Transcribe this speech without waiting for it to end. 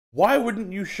Why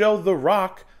wouldn't you show The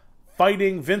Rock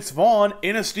fighting Vince Vaughn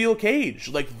in a steel cage?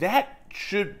 Like, that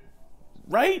should,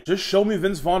 right? Just show me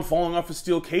Vince Vaughn falling off a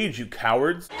steel cage, you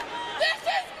cowards. This is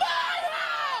my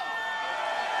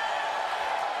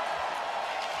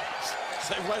house!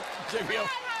 Say what, JBO?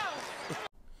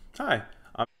 Hi,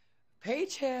 I'm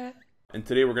Paige here. and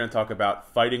today we're going to talk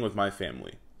about Fighting with My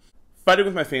Family. Fighting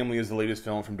with My Family is the latest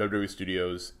film from WWE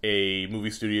Studios, a movie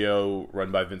studio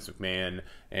run by Vince McMahon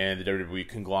and the WWE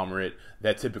conglomerate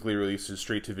that typically releases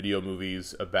straight-to-video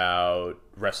movies about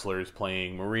wrestlers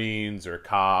playing Marines or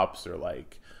cops or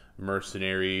like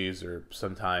mercenaries or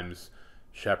sometimes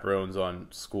chaperones on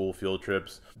school field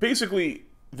trips. Basically,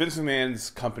 Vince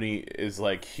McMahon's company is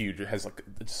like huge. It has like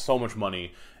so much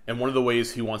money, and one of the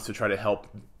ways he wants to try to help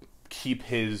keep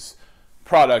his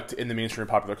product in the mainstream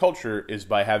popular culture is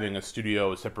by having a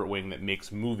studio, a separate wing that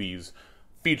makes movies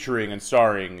featuring and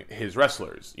starring his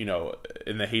wrestlers. You know,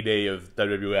 in the heyday of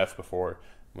WWF before,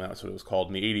 well, that's what it was called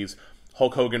in the 80s,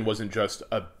 Hulk Hogan wasn't just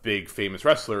a big famous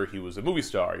wrestler, he was a movie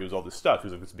star, he was all this stuff, he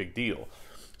was like this big deal.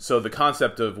 So the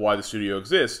concept of why the studio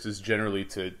exists is generally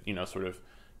to, you know, sort of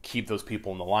keep those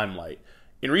people in the limelight.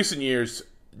 In recent years,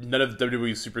 none of the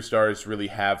WWE superstars really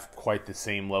have quite the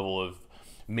same level of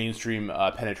mainstream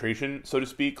penetration, so to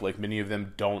speak. Like, many of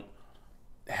them don't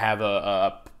have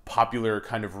a popular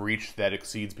kind of reach that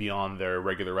exceeds beyond their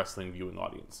regular wrestling viewing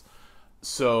audience.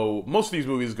 So most of these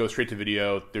movies go straight to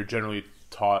video. They're generally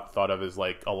thought of as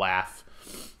like a laugh,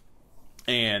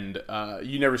 and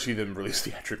you never see them released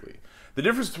theatrically. The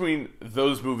difference between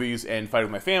those movies and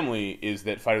Fighting with My Family is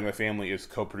that Fighting with My Family is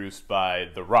co-produced by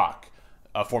The Rock,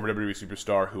 a former WWE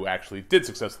superstar who actually did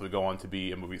successfully go on to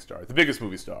be a movie star, the biggest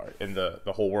movie star in the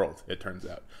whole world, it turns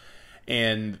out.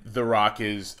 And The Rock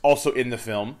is also in the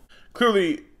film.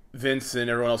 Clearly, Vince and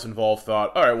everyone else involved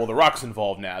thought, all right, well, The Rock's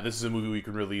involved now. This is a movie we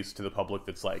can release to the public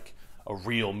that's like a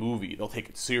real movie. They'll take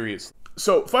it seriously.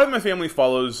 So Fighting with My Family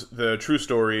follows the true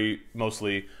story,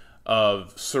 mostly,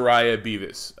 of Soraya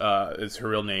Beavis, is her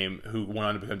real name, who went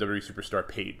on to become WWE superstar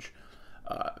Paige.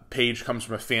 Paige comes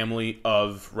from a family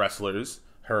of wrestlers.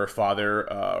 Her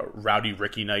father, Rowdy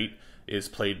Ricky Knight, is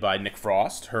played by Nick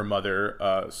Frost. Her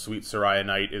mother, Sweet Soraya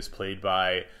Knight, is played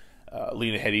by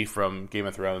Lena Headey from Game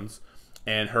of Thrones.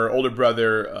 And her older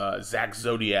brother, Zach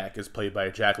Zodiac, is played by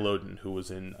Jack Lowden, who was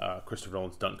in Christopher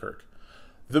Nolan's Dunkirk.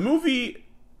 The movie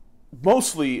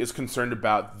mostly is concerned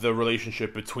about the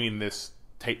relationship between this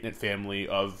tight-knit family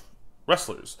of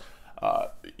wrestlers.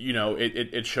 You know,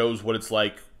 it shows what it's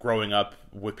like growing up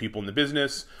with people in the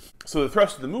business. So the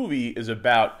thrust of the movie is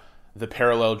about the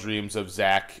parallel dreams of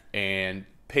Zach and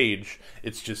Paige.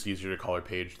 It's just easier to call her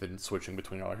Paige than switching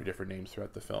between all her different names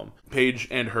throughout the film. Paige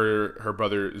and her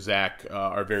brother Zach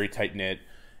are very tight-knit,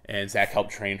 and Zach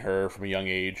helped train her from a young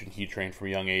age, and he trained from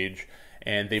a young age,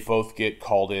 and they both get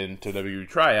called in to WWE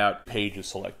tryout. Paige is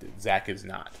selected. Zach is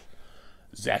not.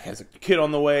 Zach has a kid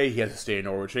on the way. He has to stay in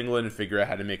Norwich, England, and figure out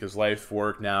how to make his life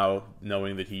work now,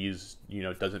 knowing that he's, you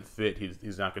know, doesn't fit.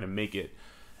 He's not going to make it.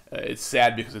 It's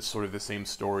sad because it's sort of the same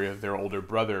story of their older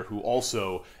brother, who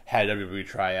also had WWE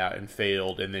tryout and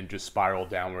failed, and then just spiraled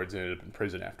downwards and ended up in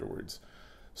prison afterwards.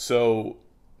 So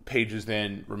Paige is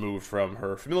then removed from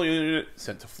her familial unit,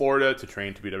 sent to Florida to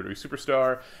train to be a WWE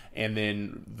superstar, and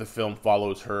then the film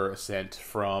follows her ascent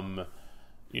from,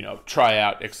 you know,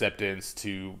 tryout acceptance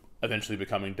to eventually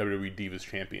becoming WWE Divas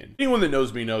Champion. Anyone that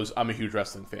knows me knows I'm a huge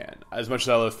wrestling fan. As much as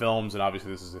I love films, and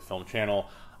obviously this is a film channel,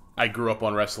 I grew up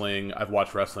on wrestling. I've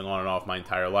watched wrestling on and off my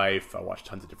entire life. I watched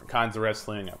tons of different kinds of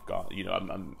wrestling. I've got, you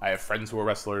know, I have friends who are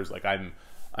wrestlers. Like, I'm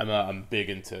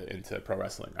big into pro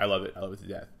wrestling. I love it. I love it to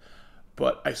death.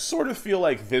 But I sort of feel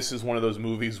like this is one of those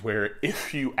movies where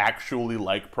if you actually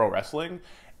like pro wrestling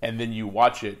and then you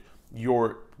watch it,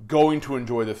 you're going to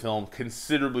enjoy the film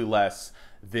considerably less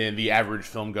than the average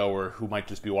film goer who might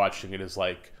just be watching it as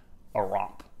like a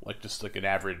romp, like just like an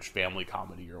average family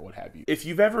comedy or what have you. If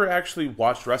you've ever actually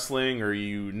watched wrestling or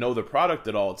you know the product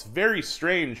at all, it's very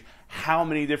strange how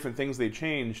many different things they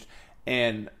changed,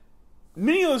 and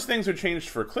many of those things are changed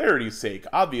for clarity's sake,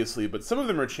 obviously, but some of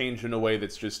them are changed in a way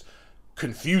that's just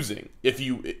confusing if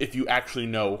you actually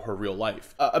know her real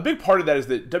life. A big part of that is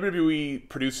that WWE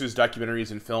produces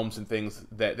documentaries and films and things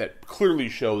that clearly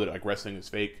show that like wrestling is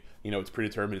fake. You know, it's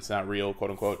predetermined, it's not real,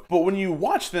 quote unquote. But when you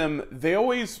watch them, they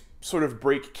always sort of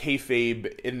break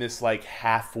kayfabe in this like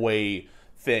halfway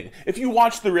thing. If you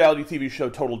watch the reality TV show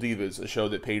Total Divas, a show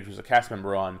that Paige was a cast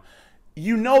member on,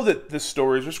 you know that the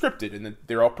stories are scripted and that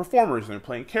they're all performers and they're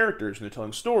playing characters and they're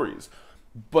telling stories.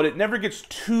 But it never gets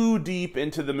too deep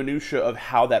into the minutia of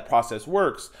how that process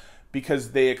works,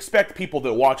 because they expect people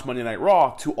that watch Monday Night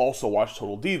Raw to also watch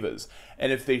Total Divas.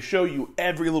 And if they show you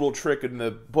every little trick in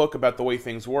the book about the way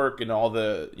things work and all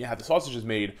the, how the sausage is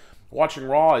made, watching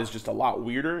Raw is just a lot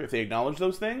weirder if they acknowledge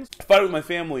those things. Fight With My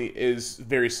Family is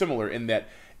very similar in that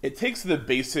it takes the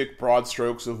basic broad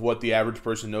strokes of what the average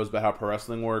person knows about how pro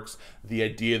wrestling works, the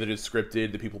idea that it's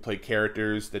scripted, that people play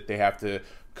characters, that they have to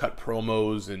cut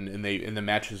promos, and the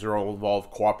matches are all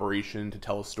involve cooperation to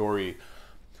tell a story.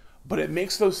 But it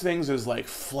makes those things as like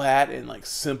flat and like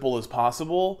simple as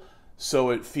possible, so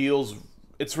it feels,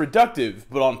 it's reductive,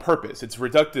 but on purpose. It's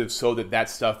reductive so that that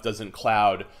stuff doesn't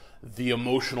cloud the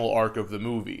emotional arc of the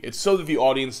movie. It's so that the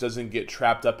audience doesn't get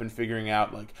trapped up in figuring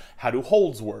out like how do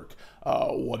holds work,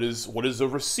 what is a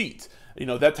receipt,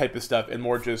 that type of stuff, and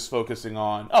more just focusing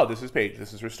on, oh, this is Paige,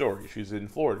 this is her story, she's in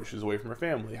Florida, she's away from her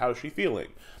family, how is she feeling?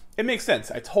 It makes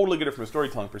sense. I totally get it from a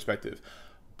storytelling perspective,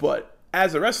 but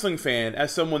as a wrestling fan,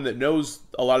 as someone that knows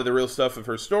a lot of the real stuff of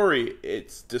her story,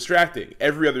 it's distracting.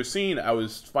 Every other scene, I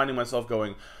was finding myself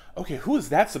going, okay, who is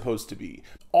that supposed to be?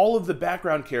 All of the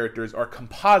background characters are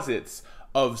composites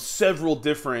of several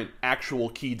different actual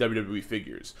key WWE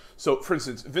figures. So, for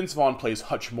instance, Vince Vaughn plays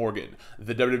Hutch Morgan,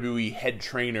 the WWE head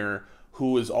trainer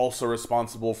who is also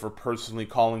responsible for personally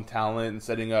calling talent and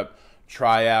setting up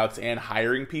tryouts and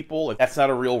hiring people. Like, that's not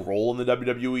a real role in the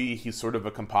WWE. He's sort of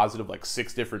a composite of like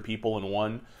 6 different people in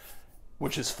one,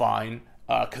 which is fine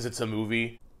because it's a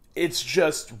movie. It's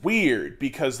just weird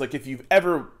because, like, if you've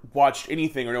ever watched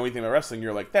anything or know anything about wrestling,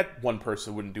 you're like, that one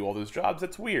person wouldn't do all those jobs.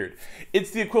 That's weird.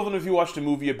 It's the equivalent if you watched a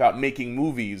movie about making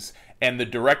movies and the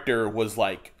director was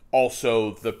like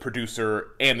also the producer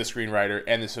and the screenwriter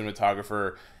and the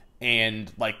cinematographer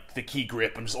and like the key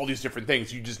grip and just all these different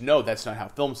things. You just know that's not how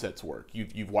film sets work.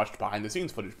 You've watched behind the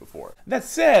scenes footage before. That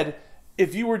said,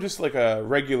 if you were just like a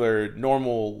regular,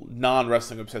 normal,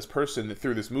 non-wrestling obsessed person that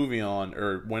threw this movie on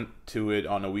or went to it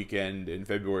on a weekend in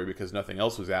February because nothing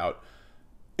else was out,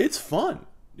 it's fun.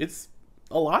 It's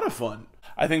a lot of fun.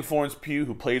 I think Florence Pugh,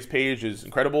 who plays Paige, is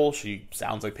incredible. She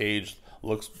sounds like Paige,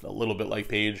 looks a little bit like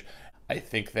Paige. I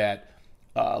think that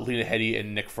Lena Headey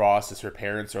and Nick Frost as her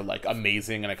parents are like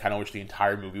amazing, and I kind of wish the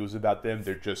entire movie was about them.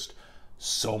 They're just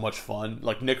so much fun.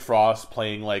 Like Nick Frost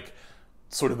playing like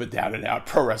sort of a down-and-out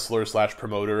pro wrestler /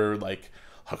 promoter, like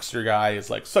huckster guy, is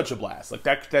like such a blast. Like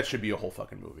that should be a whole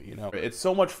fucking movie, It's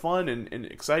so much fun and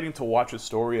exciting to watch a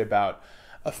story about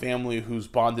a family who's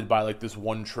bonded by like this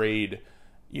one trade.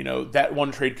 That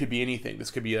one trade could be anything.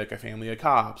 This could be like a family of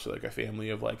cops or like a family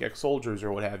of like ex-soldiers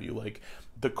or what have you. Like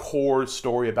the core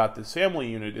story about this family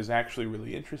unit is actually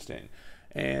really interesting.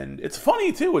 And it's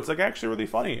funny too. It's like actually really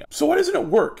funny. So why doesn't it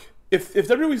work? If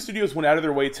WWE Studios went out of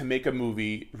their way to make a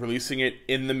movie, releasing it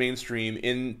in the mainstream,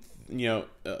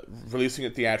 releasing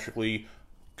it theatrically,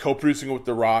 co-producing it with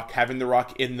The Rock, having The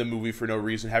Rock in the movie for no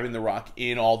reason, having The Rock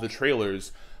in all the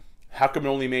trailers, how come it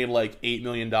only made like $8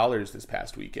 million this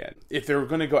past weekend? If they were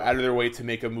going to go out of their way to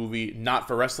make a movie not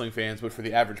for wrestling fans but for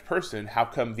the average person, how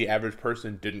come the average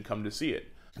person didn't come to see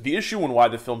it? The issue and why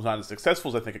the film's not as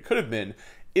successful as I think it could have been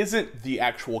isn't the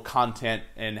actual content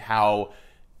and how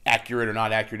accurate or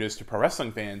not accurate is to pro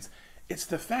wrestling fans. It's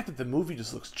the fact that the movie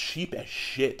just looks cheap as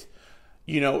shit.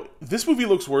 This movie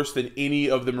looks worse than any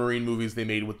of the Marine movies they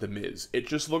made with The Miz. It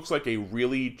just looks like a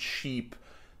really cheap,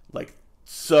 like,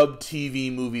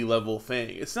 sub-TV movie level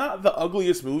thing. It's not the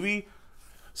ugliest movie.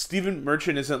 Stephen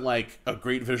Merchant isn't, like, a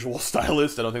great visual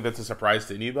stylist. I don't think that's a surprise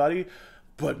to anybody.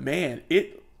 But, man,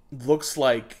 it looks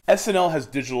like SNL has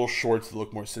digital shorts that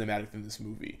look more cinematic than this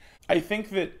movie. I think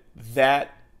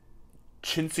that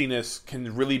chintziness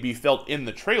can really be felt in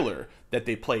the trailer that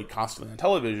they play constantly on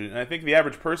television. And I think the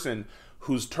average person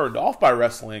who's turned off by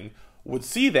wrestling would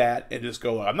see that and just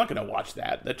go, I'm not going to watch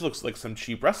that. That looks like some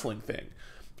cheap wrestling thing.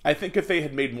 I think if they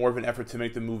had made more of an effort to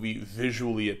make the movie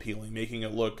visually appealing, making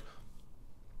it look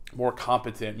more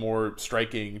competent, more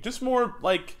striking, just more,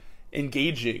 like,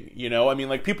 engaging, I mean,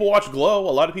 like, people watch Glow.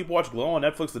 A lot of people watch Glow on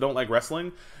Netflix that don't like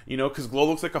wrestling, because Glow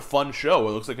looks like a fun show.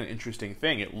 It looks like an interesting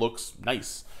thing. It looks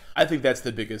nice. I think that's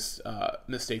the biggest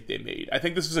mistake they made. I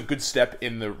think this is a good step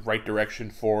in the right direction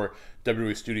for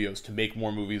WWE Studios to make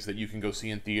more movies that you can go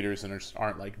see in theaters and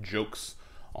aren't like jokes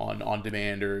on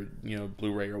demand or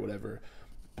Blu-ray or whatever.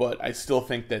 But I still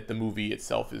think that the movie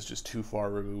itself is just too far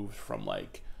removed from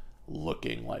like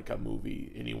looking like a movie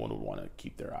anyone would want to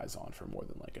keep their eyes on for more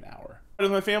than like an hour.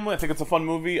 With my family, I think it's a fun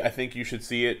movie. I think you should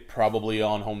see it probably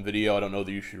on home video. I don't know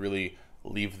that you should really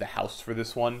leave the house for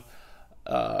this one.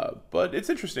 But it's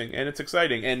interesting and it's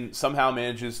exciting and somehow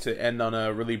manages to end on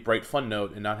a really bright, fun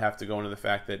note and not have to go into the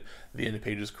fact that the end of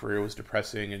Paige's career was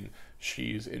depressing and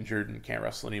she's injured and can't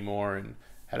wrestle anymore and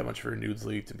had a bunch of her nudes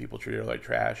leaked and people treated her like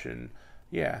trash. And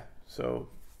yeah, So,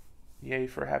 yay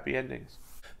for happy endings.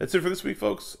 That's it for this week,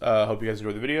 folks. Hope you guys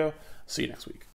enjoyed the video. See you next week.